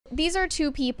these are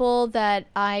two people that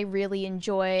I really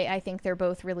enjoy. I think they're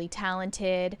both really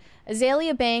talented.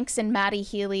 Azealia Banks and Matty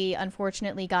Healy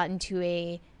unfortunately got into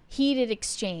a heated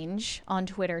exchange on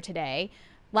Twitter today.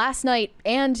 Last night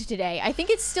and today. I think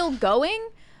it's still going.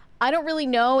 I don't really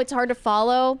know. It's hard to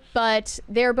follow, but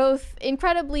they're both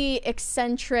incredibly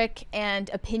eccentric and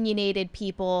opinionated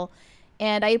people,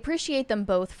 and I appreciate them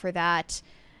both for that.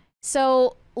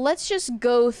 So let's just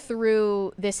go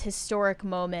through this historic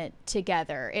moment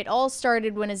together. It all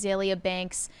started when Azealia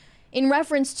Banks, in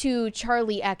reference to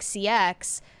Charlie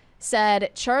XCX, said,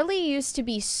 "Charlie used to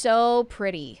be so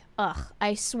pretty. Ugh,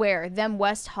 I swear, them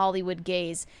West Hollywood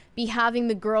gays be having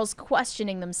the girls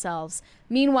questioning themselves.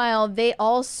 Meanwhile, they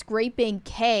all scraping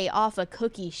K off a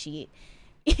cookie sheet,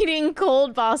 eating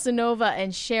cold bossa nova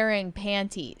and sharing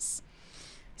panties."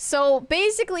 So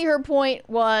basically her point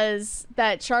was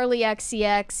that Charlie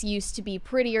XCX used to be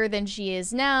prettier than she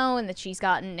is now and that she's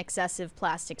gotten excessive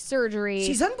plastic surgery.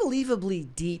 She's unbelievably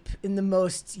deep in the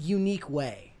most unique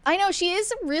way. I know, she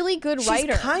is a really good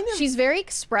writer. She's very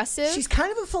expressive. She's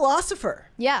kind of a philosopher.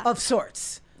 Yeah. Of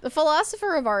sorts. The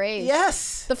philosopher of our age.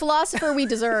 Yes. The philosopher we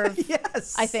deserve.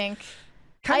 Yes. I think.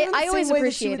 Kind of I always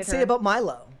appreciated her. Say about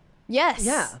Milo. Yes.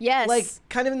 Yeah. Yes. Like,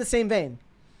 kind of in the same vein.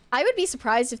 I would be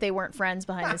surprised if they weren't friends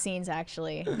behind the scenes,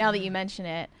 actually, now that you mention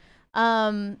it.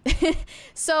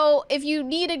 So if you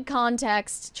needed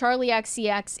context, Charlie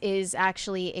XCX is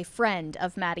actually a friend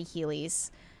of Matty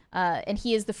Healy's, and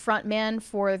he is the frontman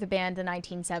for the band in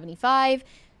 1975.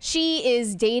 She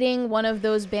is dating one of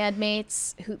those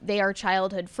bandmates. They are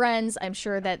childhood friends. I'm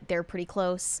sure that they're pretty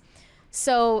close.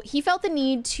 So he felt the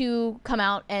need to come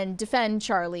out and defend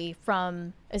Charlie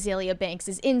from Azealia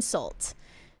Banks' insult.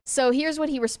 So here's what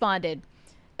he responded.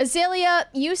 "Azealia,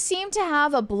 you seem to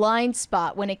have a blind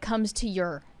spot when it comes to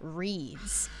your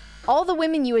reads. All the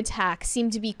women you attack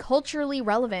seem to be culturally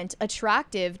relevant,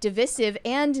 attractive, divisive,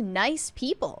 and nice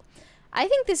people. I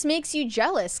think this makes you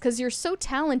jealous because you're so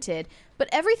talented, but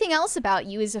everything else about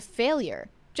you is a failure.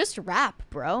 Just rap,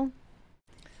 bro."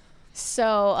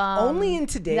 So only in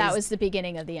today's, that was the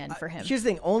beginning of the end for him. Here's the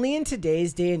thing: only in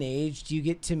today's day and age do you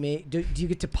get to do you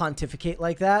get to pontificate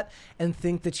like that and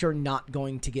think that you're not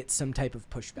going to get some type of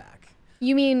pushback.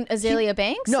 You mean Azealia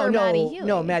Banks? No, or no, Matty Healy?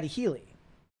 no, Matty Healy.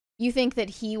 You think that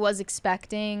he was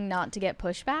expecting not to get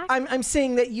pushback? I'm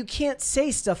saying that you can't say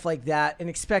stuff like that and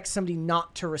expect somebody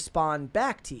not to respond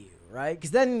back to you. Right?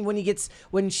 Because then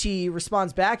when she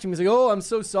responds back to him, he's like, "Oh, I'm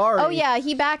so sorry." Oh yeah,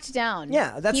 he backed down.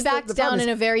 Yeah, he backed down in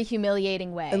a very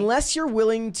humiliating way. Unless you're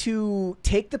willing to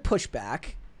take the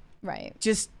pushback, right?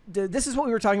 This is what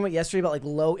we were talking about yesterday about like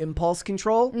low impulse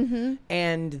control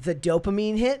and the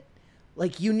dopamine hit.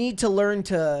 Like you need to learn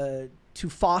to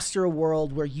foster a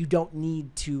world where you don't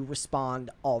need to respond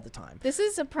all the time. This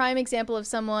is a prime example of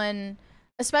someone,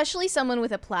 especially someone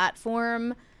with a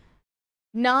platform,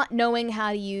 not knowing how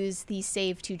to use the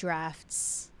save to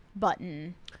drafts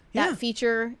button. That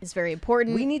feature is very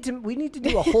important. We need to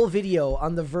do a whole video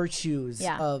on the virtues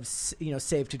of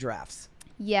save to drafts.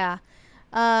 Yeah.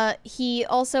 He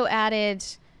also added,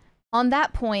 "On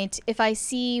that point, if I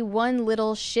see one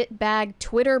little shitbag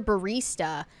Twitter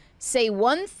barista say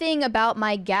one thing about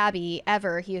my Gabby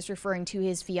ever," he is referring to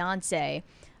his fiance,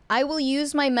 "I will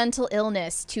use my mental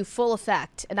illness to full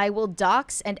effect and I will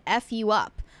dox and F you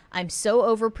up. I'm so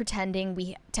over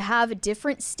pretending to have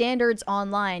different standards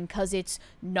online because it's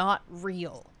not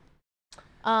real."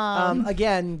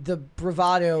 Again, the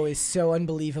bravado is so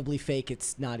unbelievably fake,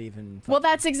 it's not even funny. Well,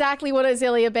 that's exactly what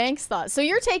Azealia Banks thought. So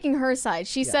you're taking her side.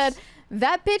 She said,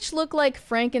 "That bitch looked like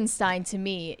Frankenstein to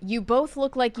me. You both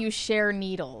look like you share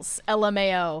needles.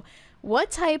 LMAO.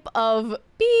 What type of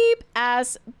beep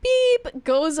ass beep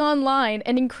goes online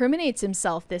and incriminates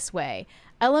himself this way?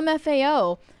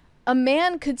 LMFAO. A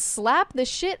man could slap the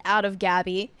shit out of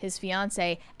Gabby," his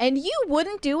fiance, "and you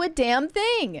wouldn't do a damn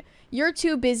thing. You're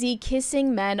too busy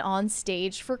kissing men on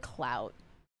stage for clout."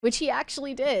 Which he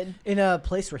actually did. In a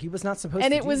place where he was not supposed to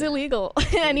and it was illegal.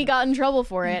 And he got in trouble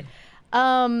for it.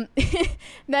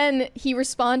 Then he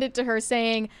responded to her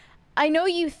saying, "I know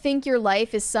you think your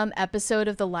life is some episode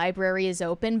of The Library is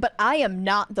Open, but I am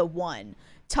not the one.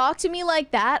 Talk to me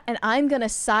like that and I'm gonna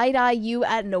side-eye you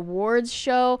at an awards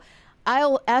show.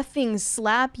 I'll effing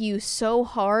slap you so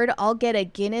hard I'll get a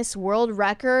Guinness World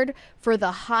Record for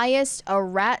the highest a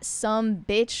rat some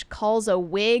bitch calls a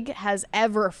wig has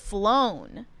ever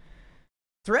flown."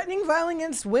 Threatening violence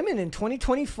against women in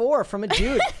 2024 from a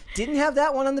dude. Didn't have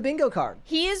that one on the bingo card.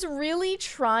 He is really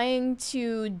trying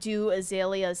to do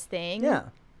Azalea's thing. Yeah,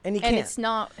 and he can't. And it's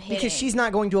not hitting. Because she's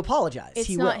not going to apologize. It's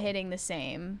not hitting the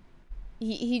same.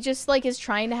 he just like is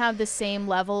trying to have the same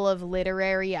level of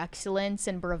literary excellence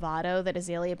and bravado that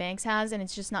Azealia Banks has, and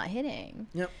it's just not hitting.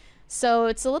 Yep. So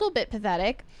it's a little bit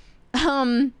pathetic.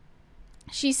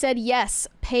 She said, yes,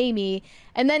 pay me.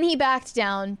 And then he backed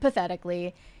down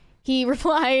pathetically. He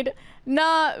replied,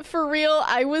 nah, for real,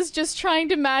 I was just trying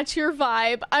to match your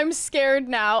vibe. I'm scared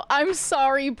now. I'm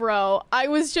sorry, bro. I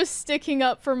was just sticking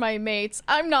up for my mates.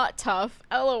 I'm not tough.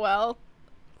 LOL.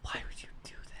 Why would you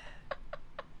do that?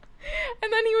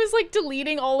 And then he was like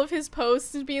deleting all of his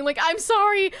posts and being like, I'm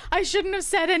sorry. I shouldn't have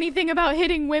said anything about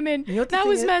hitting women. You know what the that thing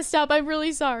was is? messed up. I'm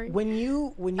really sorry. When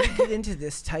you get into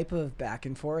this type of back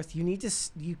and forth,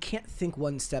 you can't think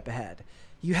one step ahead.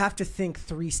 You have to think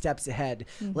 3 steps ahead.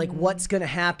 Like, what's going to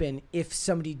happen if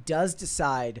somebody does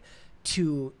decide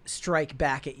to strike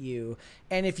back at you?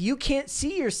 And if you can't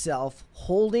see yourself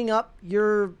holding up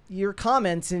your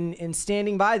comments and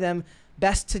standing by them,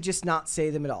 best to just not say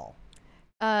them at all.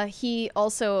 He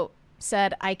also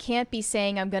said, I can't be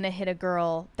saying I'm going to hit a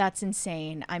girl. That's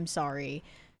insane. I'm sorry.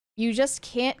 You just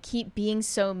can't keep being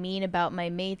so mean about my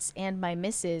mates and my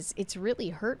missus. It's really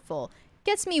hurtful.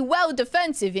 Gets me well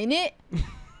defensive, innit?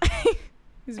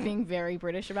 He's being very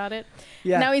British about it.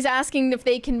 Yeah. Now he's asking if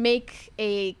they can make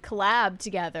a collab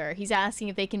together. He's asking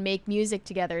if they can make music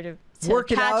together to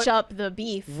patch up the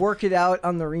beef. Work it out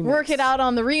on the remix. Work it out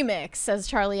on the remix, as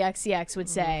Charlie XCX would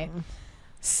say.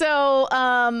 So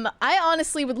I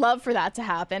honestly would love for that to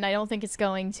happen. I don't think it's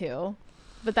going to.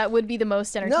 But that would be the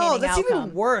most entertaining outcome. No, that's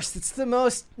even worse. It's the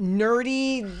most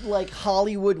nerdy, like,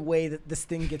 Hollywood way that this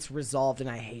thing gets resolved, and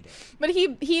I hate it. But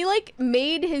he like,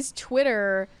 made his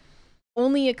Twitter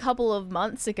only a couple of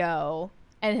months ago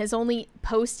and has only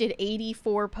posted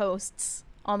 84 posts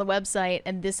on the website,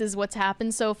 and this is what's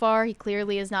happened so far. He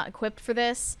clearly is not equipped for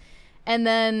this. And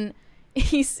then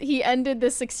he ended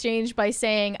this exchange by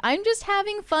saying, I'm just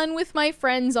having fun with my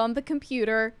friends on the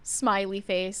computer, smiley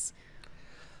face.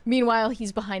 Meanwhile,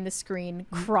 he's behind the screen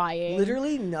crying.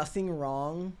 Literally nothing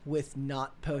wrong with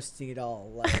not posting at all.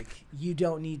 Like, you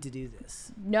don't need to do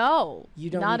this. No,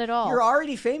 you don't not at all. You're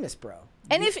already famous, bro.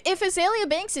 And if Azealia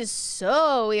Banks is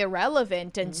so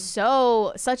irrelevant and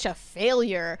such a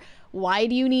failure, why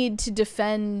do you need to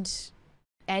defend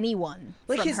anyone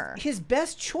from her? His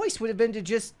best choice would have been to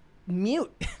just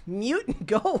mute and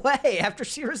go away after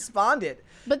she responded.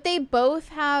 But they both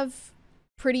have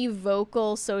pretty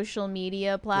vocal social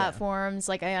media platforms.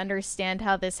 Yeah. Like, I understand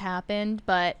how this happened,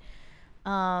 but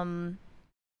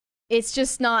it's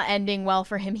just not ending well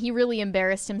for him. He really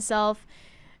embarrassed himself.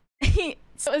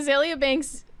 So Azealia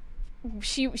Banks,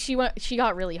 she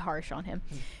got really harsh on him.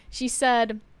 She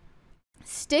said,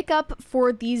 "Stick up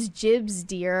for these jibs,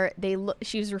 dear.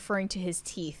 She was referring to his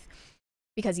teeth,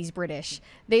 because he's British.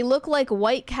 They look like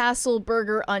White Castle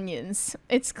burger onions.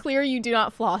 It's clear you do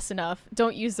not floss enough,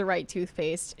 don't use the right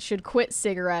toothpaste, should quit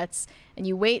cigarettes, and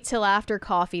you wait till after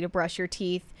coffee to brush your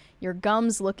teeth. Your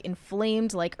gums look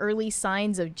inflamed like early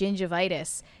signs of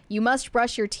gingivitis. You must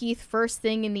brush your teeth first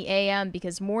thing in the AM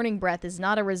because morning breath is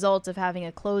not a result of having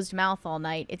a closed mouth all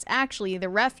night. It's actually the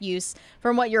refuse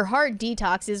from what your heart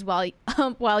detoxes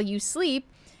while you sleep,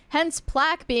 hence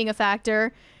plaque being a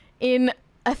factor in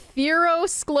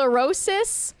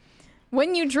atherosclerosis.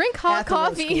 When you drink hot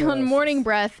coffee on morning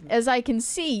breath, as I can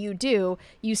see you do,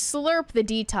 you slurp the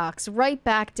detox right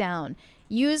back down.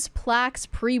 Use Plaque's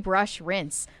pre-brush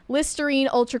rinse. Listerine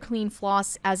Ultra Clean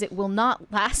Floss, as it will not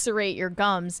lacerate your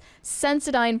gums.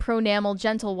 Sensodyne Pronamel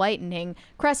Gentle Whitening.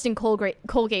 Crest and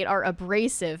Colgate are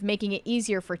abrasive, making it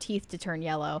easier for teeth to turn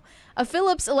yellow. A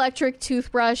Philips electric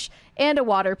toothbrush and a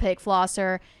Waterpik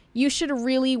flosser. You should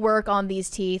really work on these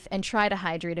teeth and try to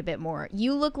hydrate a bit more.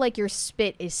 You look like your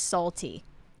spit is salty.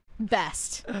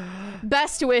 Best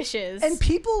wishes. And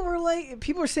people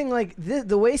were saying like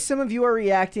the way some of you are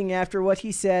reacting after what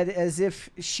he said, as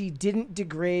if she didn't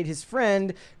degrade his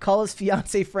friend, call his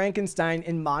fiance Frankenstein,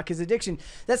 and mock his addiction.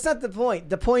 That's not the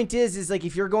point. The point is like,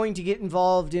 if you're going to get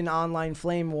involved in online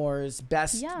flame wars,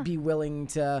 best be willing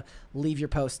to leave your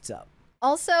posts up.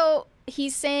 Also,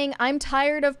 he's saying, I'm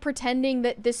tired of pretending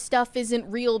that this stuff isn't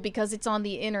real because it's on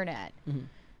the internet.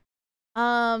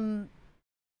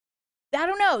 I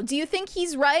don't know. Do you think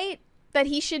he's right that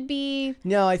he should be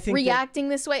reacting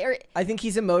this way? Or I think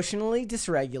he's emotionally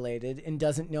dysregulated and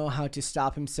doesn't know how to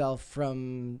stop himself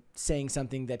from saying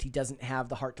something that he doesn't have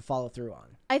the heart to follow through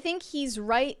on. I think he's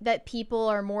right that people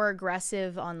are more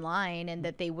aggressive online and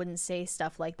that they wouldn't say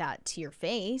stuff like that to your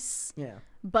face. Yeah.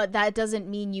 But that doesn't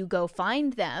mean you go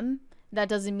find them. That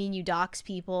doesn't mean you dox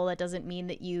people. That doesn't mean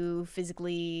that you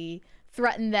physically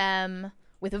threaten them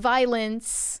with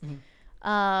violence.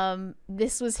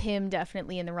 This was him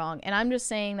definitely in the wrong. And I'm just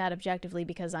saying that objectively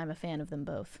because I'm a fan of them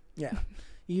both. Yeah.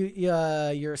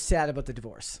 You're sad about the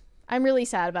divorce. I'm really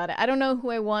sad about it. I don't know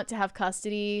who I want to have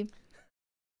custody.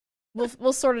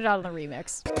 We'll sort it out on the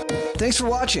remix. Thanks for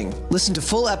watching. Listen to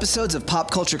full episodes of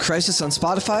Pop Culture Crisis on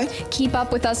Spotify. Keep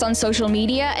up with us on social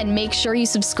media and make sure you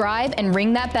subscribe and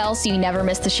ring that bell so you never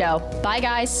miss the show. Bye,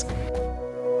 guys.